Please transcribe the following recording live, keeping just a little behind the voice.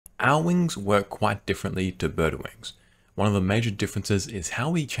Our wings work quite differently to bird wings. One of the major differences is how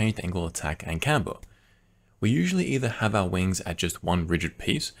we change the angle of attack and camber. We usually either have our wings at just one rigid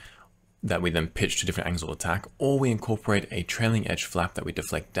piece that we then pitch to different angles of attack, or we incorporate a trailing edge flap that we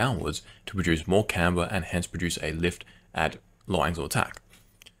deflect downwards to produce more camber and hence produce a lift at low angle of attack.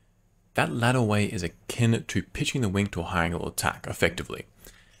 That latter way is akin to pitching the wing to a high angle of attack effectively.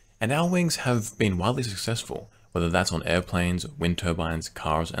 And our wings have been wildly successful, whether that's on airplanes, wind turbines,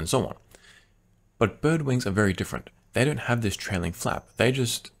 cars, and so on. But bird wings are very different. They don't have this trailing flap. They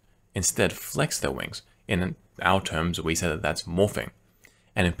just instead flex their wings. In our terms, we say that that's morphing.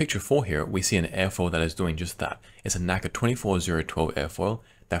 And in picture 4 here, we see an airfoil that is doing just that. It's a NACA 24012 airfoil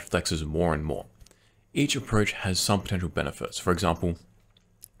that flexes more and more. Each approach has some potential benefits. For example,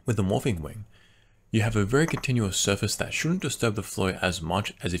 with the morphing wing, you have a very continuous surface that shouldn't disturb the flow as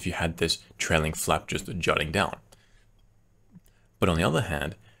much as if you had this trailing flap just jutting down. But on the other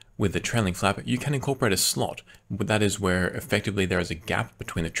hand, with the trailing flap, you can incorporate a slot. That is where effectively there is a gap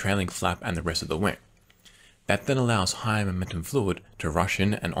between the trailing flap and the rest of the wing. That then allows high momentum fluid to rush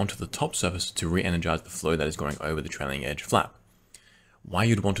in and onto the top surface to re-energize the flow that is going over the trailing edge flap. Why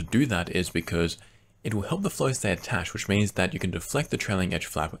you'd want to do that is because it will help the flow stay attached, which means that you can deflect the trailing edge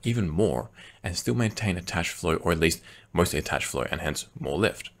flap even more and still maintain attached flow, or at least mostly attached flow, and hence more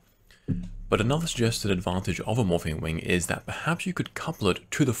lift. But another suggested advantage of a morphing wing is that perhaps you could couple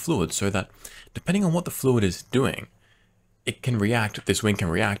it to the fluid so that depending on what the fluid is doing, this wing can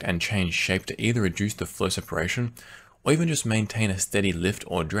react and change shape to either reduce the flow separation or even just maintain a steady lift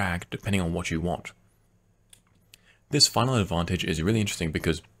or drag depending on what you want. This final advantage is really interesting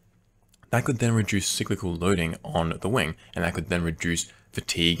because that could then reduce cyclical loading on the wing, and that could then reduce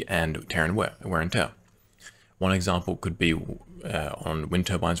fatigue and wear and tear. One example could be on wind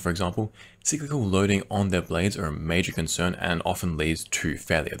turbines, for example. Cyclical loading on their blades are a major concern and often leads to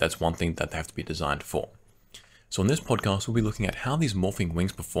failure. That's one thing that they have to be designed for. So in this podcast, we'll be looking at how these morphing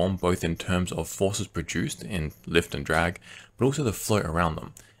wings perform both in terms of forces produced in lift and drag, but also the flow around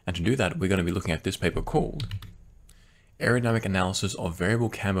them. And to do that, we're going to be looking at this paper called Aerodynamic Analysis of Variable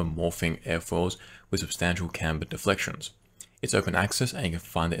Camber Morphing Airfoils with Substantial Camber Deflections. It's open access and you can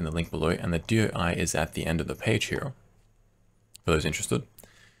find it in the link below, and the DOI is at the end of the page here, for those interested.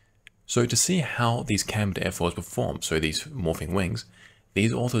 So to see how these cambered airfoils perform, so these morphing wings,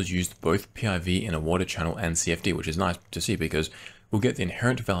 these authors used both PIV in a water channel and CFD, which is nice to see because we'll get the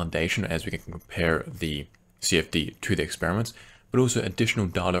inherent validation as we can compare the CFD to the experiments, but also additional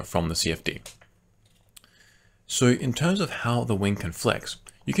data from the CFD. So in terms of how the wing can flex,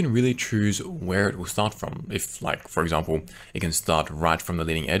 you can really choose where it will start from. If, like, for example, it can start right from the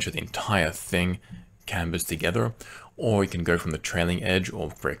leading edge where the entire thing cambers together, or you can go from the trailing edge or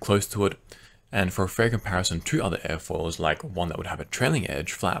very close to it. And for a fair comparison to other airfoils, like one that would have a trailing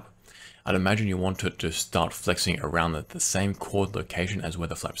edge flap, I'd imagine you want it to start flexing around the same chord location as where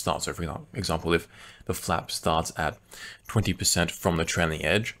the flap starts. So for example, if the flap starts at 20% from the trailing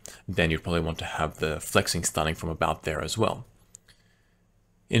edge, then you'd probably want to have the flexing starting from about there as well.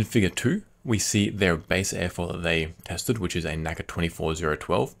 In figure 2, we see their base airfoil that they tested, which is a NACA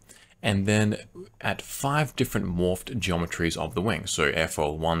 24012, and then at 5 different morphed geometries of the wing, so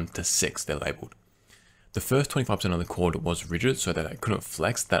airfoil 1 to 6 they're labeled. The first 25% of the chord was rigid so that it couldn't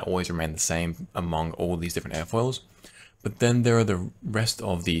flex. That always remained the same among all these different airfoils. But then there are the rest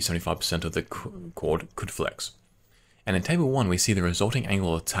of the 75% of the chord could flex. And in table 1 we see the resulting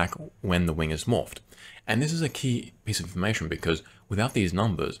angle of attack when the wing is morphed. And this is a key piece of information because without these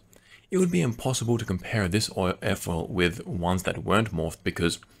numbers, it would be impossible to compare this airfoil with ones that weren't morphed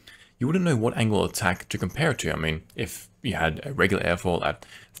because you wouldn't know what angle of attack to compare it to. I mean, if you had a regular airfoil at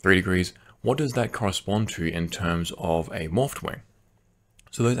 3 degrees, what does that correspond to in terms of a morphed wing?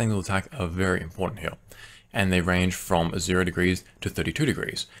 So those angles of attack are very important here. And they range from 0 degrees to 32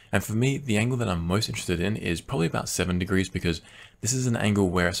 degrees. And for me, the angle that I'm most interested in is probably about 7 degrees because this is an angle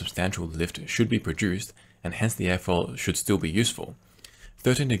where a substantial lift should be produced and hence the airfoil should still be useful.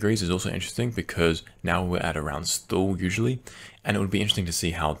 13 degrees is also interesting because now we're at around stall usually, and it would be interesting to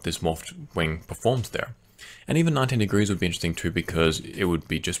see how this morphed wing performs there. And even 19 degrees would be interesting too because it would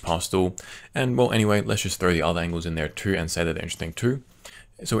be just past stall. And well, anyway, let's just throw the other angles in there too and say that they're interesting too.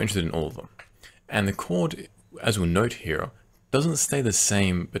 So we're interested in all of them. And the chord, as we'll note here, doesn't stay the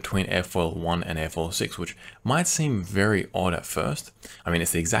same between airfoil 1 and airfoil 6, which might seem very odd at first. I mean,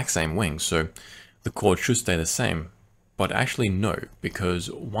 it's the exact same wing, so the chord should stay the same. But actually no,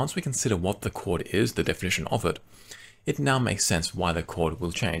 because once we consider what the chord is, the definition of it, it now makes sense why the chord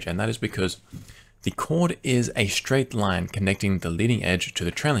will change. And that is because the chord is a straight line connecting the leading edge to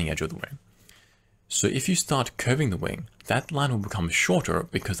the trailing edge of the wing. So if you start curving the wing, that line will become shorter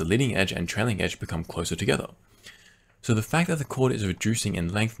because the leading edge and trailing edge become closer together. So the fact that the chord is reducing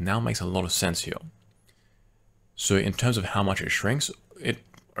in length now makes a lot of sense here. So in terms of how much it shrinks, it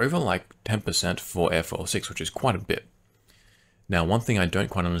over like 10% for airfoil 6, which is quite a bit. Now, one thing I don't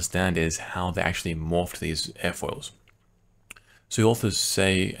quite understand is how they actually morphed these airfoils. So the authors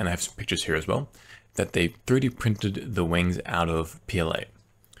say, and I have some pictures here as well, that they 3D printed the wings out of PLA.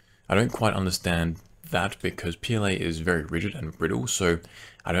 I don't quite understand that because PLA is very rigid and brittle, so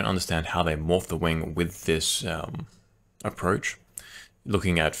I don't understand how they morphed the wing with this approach.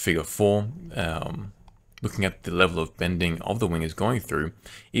 Looking at figure 4, looking at the level of bending of the wing is going through,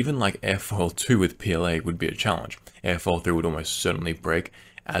 even like airfoil 2 with PLA would be a challenge. Airfoil 3 would almost certainly break,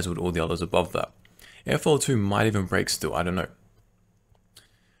 as would all the others above that. Airfoil 2 might even break still, I don't know.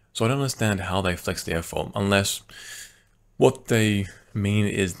 So I don't understand how they flex the airfoil, unless what they mean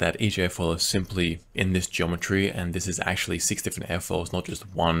is that each airfoil is simply in this geometry, and this is actually 6 different airfoils, not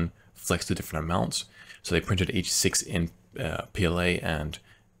just one flexed to different amounts. So they printed each 6 in PLA and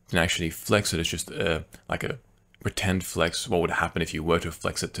didn't actually flex it. It's just like a pretend flex. What would happen if you were to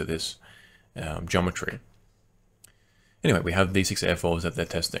flex it to this geometry? Anyway, we have these 6 airfoils that they're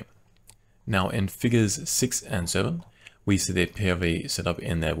testing. Now in figures 6 and 7, we see the PRV set up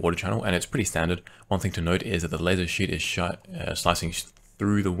in their water channel, and it's pretty standard. One thing to note is that the laser sheet is slicing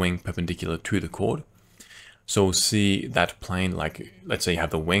through the wing perpendicular to the chord. So we'll see that plane, like let's say you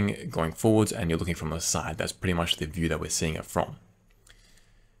have the wing going forwards and you're looking from the side. That's pretty much the view that we're seeing it from.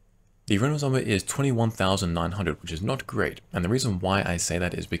 The Reynolds number is 21,900, which is not great. And the reason why I say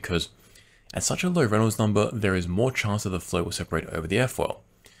that is because at such a low Reynolds number, there is more chance that the flow will separate over the airfoil.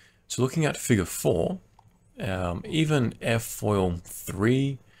 So looking at figure 4, even airfoil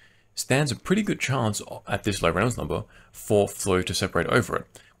 3 stands a pretty good chance at this low Reynolds number for flow to separate over it.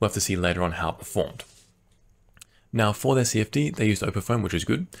 We'll have to see later on how it performed. Now for their CFD, they used OpenFOAM, which is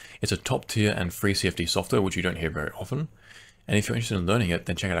good. It's a top tier and free CFD software, which you don't hear very often. And if you're interested in learning it,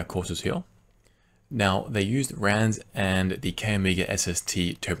 then check out our courses here. Now they used RANS and the K-Omega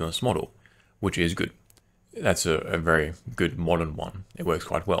SST turbulence model, which is good. That's a very good modern one. It works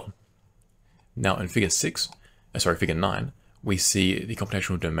quite well. Now in figure 9, we see the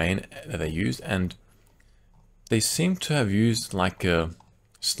computational domain that they used, and they seem to have used like a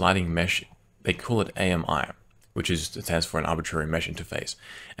sliding mesh. They call it AMI, which stands for an arbitrary mesh interface.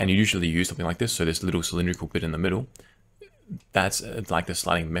 And you usually use something like this, so this little cylindrical bit in the middle, that's like the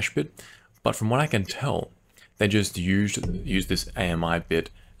sliding mesh bit. But from what I can tell, they just used this AMI bit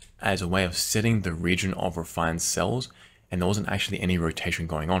as a way of setting the region of refined cells, and there wasn't actually any rotation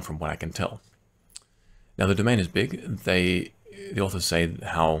going on from what I can tell. Now the domain is big. The authors say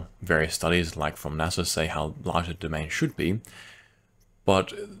how various studies, like from NASA, say how large the domain should be,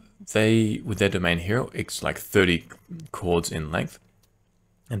 but with their domain here, it's like 30 chords in length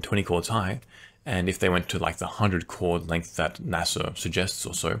and 20 chords high. And if they went to like the 100 chord length that NASA suggests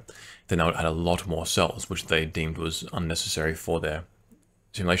or so, then they would add a lot more cells, which they deemed was unnecessary for their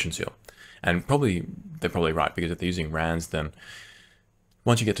simulations here. And they're probably right, because if they're using RANS, then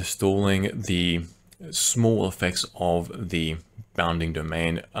once you get to stalling, the small effects of the bounding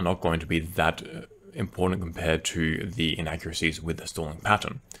domain are not going to be that important compared to the inaccuracies with the stalling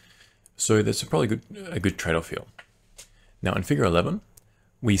pattern. So there's probably a good trade-off here. Now in figure 11,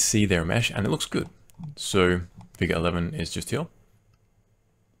 we see their mesh and it looks good. So figure 11 is just here.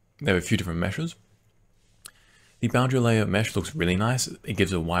 There are a few different meshes. The boundary layer mesh looks really nice. It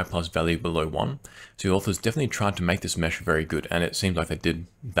gives a y plus value below 1. So the authors definitely tried to make this mesh very good, and it seems like they did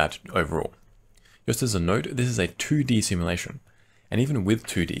that overall. Just as a note, this is a 2D simulation. And even with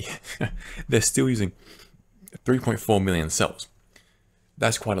 2D, they're still using 3.4 million cells.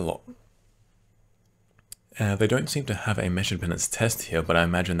 That's quite a lot. They don't seem to have a mesh dependence test here, but I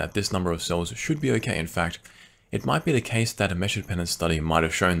imagine that this number of cells should be okay. In fact, it might be the case that a mesh dependence study might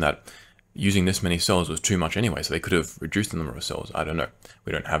have shown that using this many cells was too much anyway, so they could have reduced the number of cells. I don't know.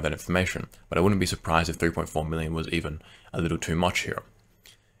 We don't have that information, but I wouldn't be surprised if 3.4 million was even a little too much here.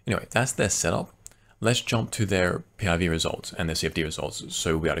 Anyway, that's their setup. Let's jump to their PIV results and their CFD results,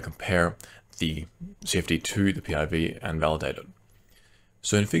 so we'll be able to compare the CFD to the PIV and validate it.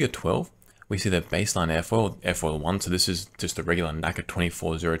 So in figure 12, we see the baseline airfoil 1. So this is just the regular NACA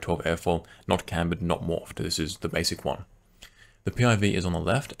 24012 airfoil, not cambered, not morphed. This is the basic one. The PIV is on the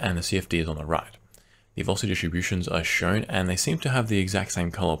left and the CFD is on the right. The velocity distributions are shown and they seem to have the exact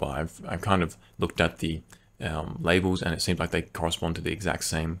same color bar. I've kind of looked at the labels and it seems like they correspond to the exact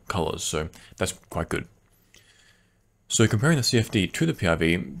same colors. So that's quite good. So comparing the CFD to the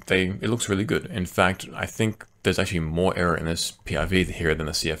PIV, it looks really good. In fact, I think there's actually more error in this PIV here than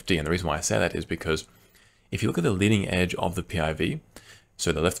the CFD. And the reason why I say that is because if you look at the leading edge of the PIV,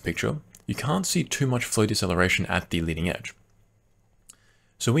 so the left picture, you can't see too much flow deceleration at the leading edge.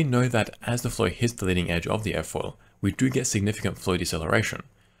 So we know that as the flow hits the leading edge of the airfoil, we do get significant flow deceleration,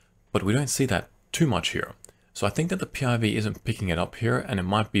 but we don't see that too much here. So I think that the PIV isn't picking it up here, and it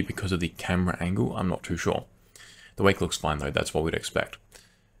might be because of the camera angle, I'm not too sure. The wake looks fine though, that's what we'd expect.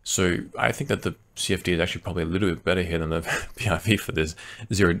 So I think that the CFD is actually probably a little bit better here than the PIV for this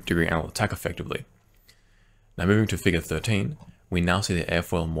 0 degree angle attack effectively. Now moving to figure 13, we now see the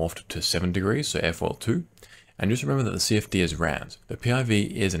airfoil morphed to 7 degrees, so airfoil 2. And just remember that the CFD is RANS. The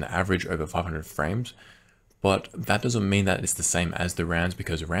PIV is an average over 500 frames, but that doesn't mean that it's the same as the RANS,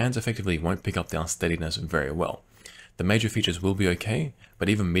 because RANS effectively won't pick up the unsteadiness very well. The major features will be okay, but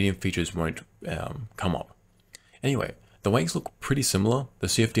even medium features won't come up. Anyway, the wakes look pretty similar. The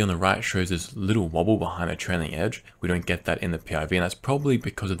CFD on the right shows this little wobble behind a trailing edge. We don't get that in the PIV, and that's probably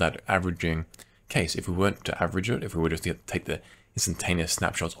because of that averaging case. If we weren't to average it, if we were just to take the instantaneous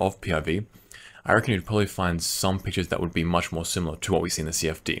snapshots of PIV, I reckon you'd probably find some pictures that would be much more similar to what we see in the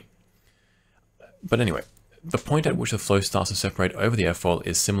CFD. But anyway, the point at which the flow starts to separate over the airfoil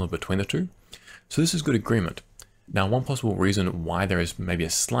is similar between the two, so this is good agreement. Now, one possible reason why there is maybe a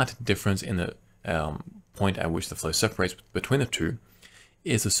slight difference in the point at which the flow separates between the two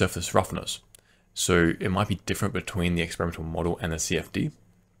is the surface roughness. So it might be different between the experimental model and the CFD.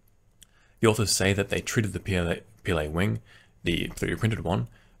 The authors say that they treated the PLA wing, the 3D printed one,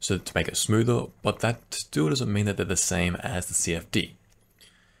 so to make it smoother, but that still doesn't mean that they're the same as the CFD.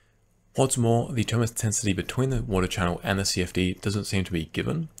 What's more, the turbulence intensity between the water channel and the CFD doesn't seem to be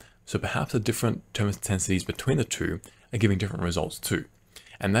given, so perhaps the different turbulence intensities between the two are giving different results too.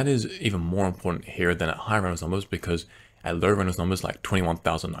 And that is even more important here than at high Reynolds numbers, because at low Reynolds numbers like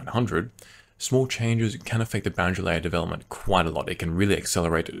 21,900, small changes can affect the boundary layer development quite a lot. It can really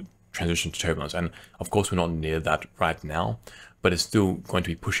accelerate transition to turbulence, and of course we're not near that right now, but it's still going to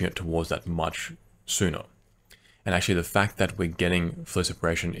be pushing it towards that much sooner. And actually the fact that we're getting flow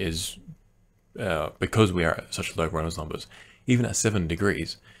separation is because we are at such low Reynolds numbers. Even at 7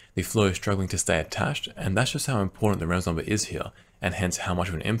 degrees, the flow is struggling to stay attached, and that's just how important the Reynolds number is here, and hence how much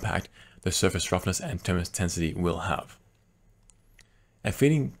of an impact the surface roughness and turbulence intensity will have. And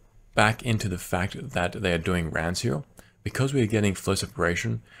feeding back into the fact that they are doing RANS here, because we are getting flow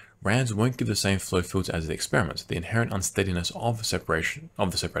separation, RANS won't give the same flow fields as the experiments. The inherent unsteadiness of separation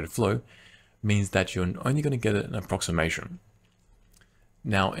of the separated flow means that you're only going to get an approximation.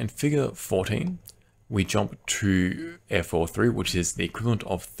 Now in figure 14, we jump to airfoil 3, which is the equivalent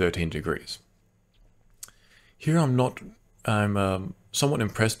of 13 degrees. Here I'm somewhat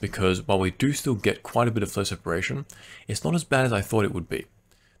impressed, because while we do still get quite a bit of flow separation, it's not as bad as I thought it would be.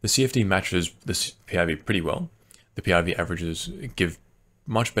 The CFD matches the PIV pretty well. The PIV averages give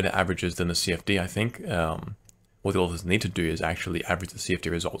much better averages than the CFD, I think. What the authors need to do is actually average the CFD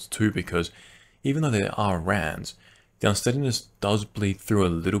results too, because even though there are RANs, the unsteadiness does bleed through a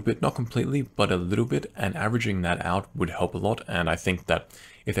little bit, not completely, but a little bit, and averaging that out would help a lot. And I think that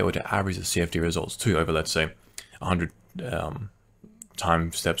if they were to average the CFD results too over, let's say, 100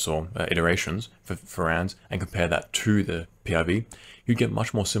 time steps or iterations for RANs, and compare that to the PIV, you'd get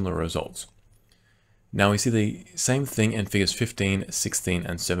much more similar results. Now we see the same thing in figures 15, 16,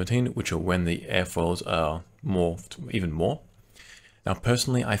 and 17, which are when the airfoils are morphed even more. Now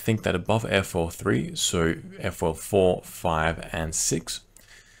personally, I think that above airfoil 3, so airfoil 4, 5, and 6,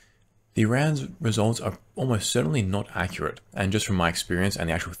 the RANS results are almost certainly not accurate. And just from my experience and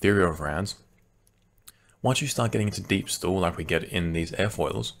the actual theory of RANS, once you start getting into deep stall like we get in these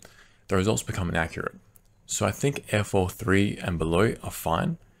airfoils, the results become inaccurate. So I think airfoil 3 and below are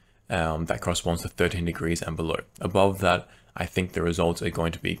fine. That corresponds to 13 degrees and below. Above that, I think the results are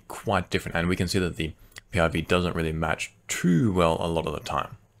going to be quite different, and we can see that the PIV doesn't really match too well a lot of the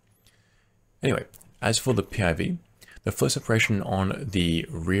time. Anyway, as for the PIV, the flow separation on the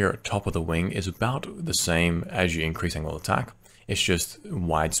rear top of the wing is about the same as you increase angle of attack. It's just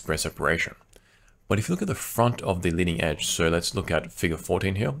widespread separation. But if you look at the front of the leading edge, so let's look at figure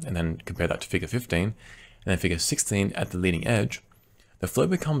 14 here, and then compare that to figure 15, and then figure 16 at the leading edge, the flow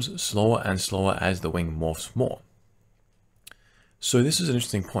becomes slower and slower as the wing morphs more. So this is an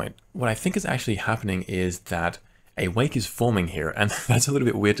interesting point. What I think is actually happening is that a wake is forming here, and that's a little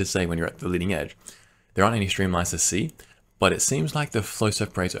bit weird to say when you're at the leading edge. There aren't any streamlines to see, but it seems like the flow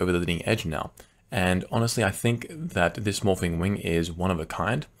separates over the leading edge now. And honestly, I think that this morphing wing is one of a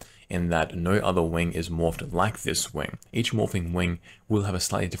kind, in that no other wing is morphed like this wing. Each morphing wing will have a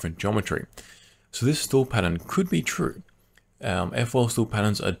slightly different geometry. So this stall pattern could be true. Airfoil stall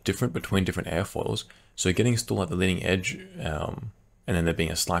patterns are different between different airfoils, so getting stall at the leading edge and then there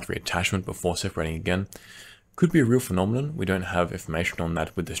being a slight reattachment before separating again. Could be a real phenomenon. We don't have information on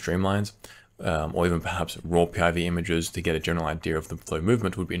that with the streamlines, or even perhaps raw PIV images to get a general idea of the flow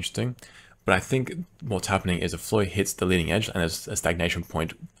movement would be interesting. But I think what's happening is the flow hits the leading edge and there's a stagnation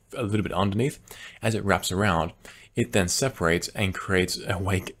point a little bit underneath. As it wraps around, it then separates and creates a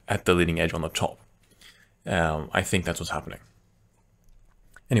wake at the leading edge on the top. I think that's what's happening.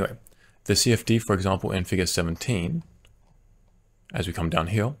 Anyway, the CFD, for example, in figure 17, as we come down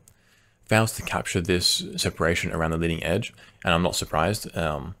here, fails to capture this separation around the leading edge, and I'm not surprised.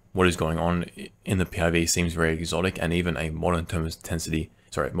 What is going on in the PIV seems very exotic, and even a modern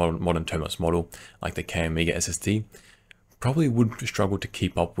modern Tomos model like the K-Omega SSD probably would struggle to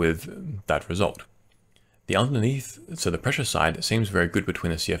keep up with that result. The underneath, so the pressure side, seems very good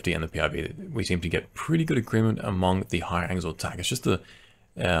between the CFD and the PIV. We seem to get pretty good agreement among the higher angles of attack. It's just the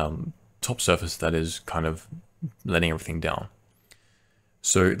top surface that is kind of letting everything down.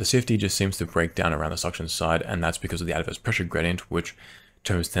 So the CFD just seems to break down around the suction side, and that's because of the adverse pressure gradient, which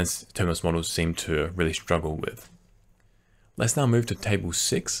Tomos models seem to really struggle with. Let's now move to table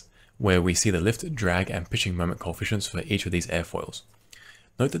 6, where we see the lift, drag, and pitching moment coefficients for each of these airfoils.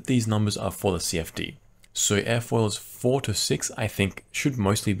 Note that these numbers are for the CFD. So airfoils 4 to 6 I think should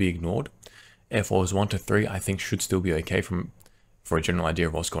mostly be ignored. Airfoils 1 to 3 I think should still be okay for a general idea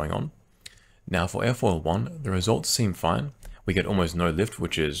of what's going on. Now for airfoil 1, the results seem fine. We get almost no lift,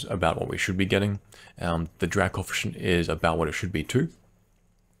 which is about what we should be getting. The drag coefficient is about what it should be too.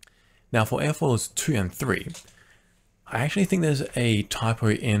 Now for airfoils 2 and 3, I actually think there's a typo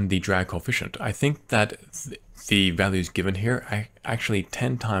in the drag coefficient. I think that the values given here are actually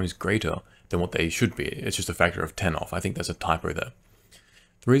 10 times greater than what they should be. It's just a factor of 10 off. I think there's a typo there.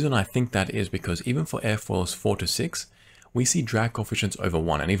 The reason I think that is because even for airfoils 4 to 6, we see drag coefficients over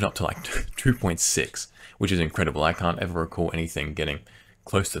 1 and even up to like 2.6, which is incredible. I can't ever recall anything getting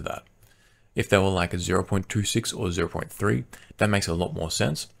close to that. If they were like a 0.26 or 0.3, that makes a lot more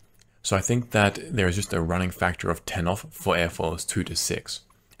sense. So I think that there is just a running factor of 10 off for airfoils 2 to 6.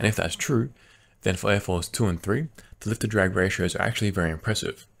 And if that's true, then for airfoils 2 and 3, the lift to drag ratios are actually very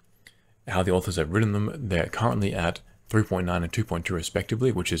impressive. How the authors have written them, they're currently at 3.9 and 2.2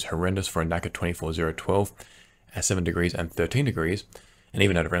 respectively, which is horrendous for a NACA 24012 at 7 degrees and 13 degrees, and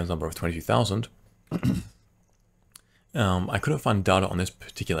even at a Reynolds number of 22,000. I couldn't find data on this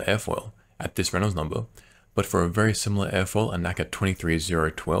particular airfoil at this Reynolds number, but for a very similar airfoil, a NACA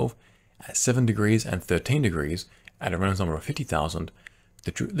 23012, at 7 degrees and 13 degrees at a Reynolds number of 50,000,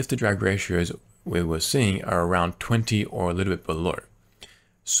 the lift to drag ratios we were seeing are around 20 or a little bit below.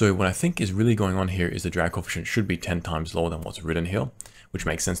 So what I think is really going on here is the drag coefficient should be 10 times lower than what's written here, which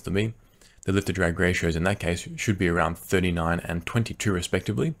makes sense to me. The lift to drag ratios in that case should be around 39 and 22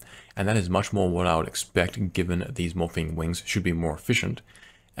 respectively, and that is much more what I would expect given these morphing wings should be more efficient,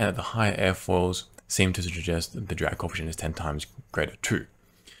 and that the higher airfoils seem to suggest that the drag coefficient is 10 times greater too.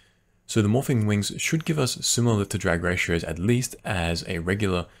 So the morphing wings should give us similar lift to drag ratios at least as a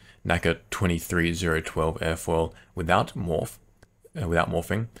regular NACA 23012 airfoil without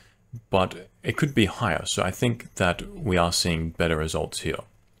morphing, but it could be higher. So I think that we are seeing better results here.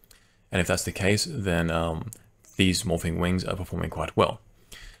 And if that's the case, then these morphing wings are performing quite well.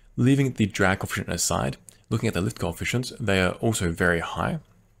 Leaving the drag coefficient aside, looking at the lift coefficients, they are also very high.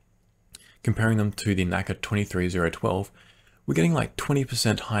 Comparing them to the NACA 23012, we're getting like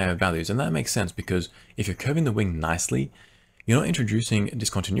 20% higher values, and that makes sense because if you're curving the wing nicely, you're not introducing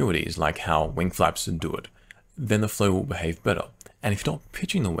discontinuities like how wing flaps do it. Then the flow will behave better. And if you're not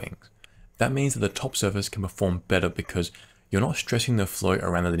pitching the wings, that means that the top surface can perform better because you're not stressing the flow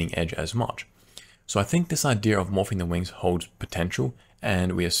around the leading edge as much. So I think this idea of morphing the wings holds potential,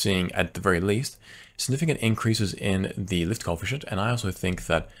 and we are seeing at the very least significant increases in the lift coefficient, and I also think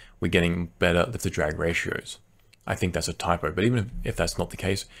that we're getting better lift to drag ratios. I think that's a typo, but even if that's not the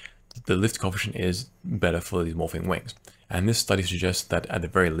case, the lift coefficient is better for these morphing wings. And this study suggests that at the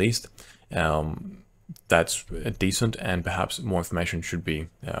very least, that's decent, and perhaps more information should be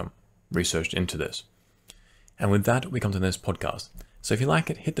researched into this. And with that, we come to this podcast. So if you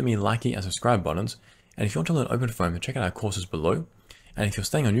like it, hit the likey and subscribe buttons. And if you want to learn OpenFOAM, then check out our courses below. And if you're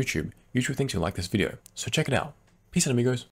staying on YouTube, YouTube thinks you'll like this video. So check it out. Peace out, amigos.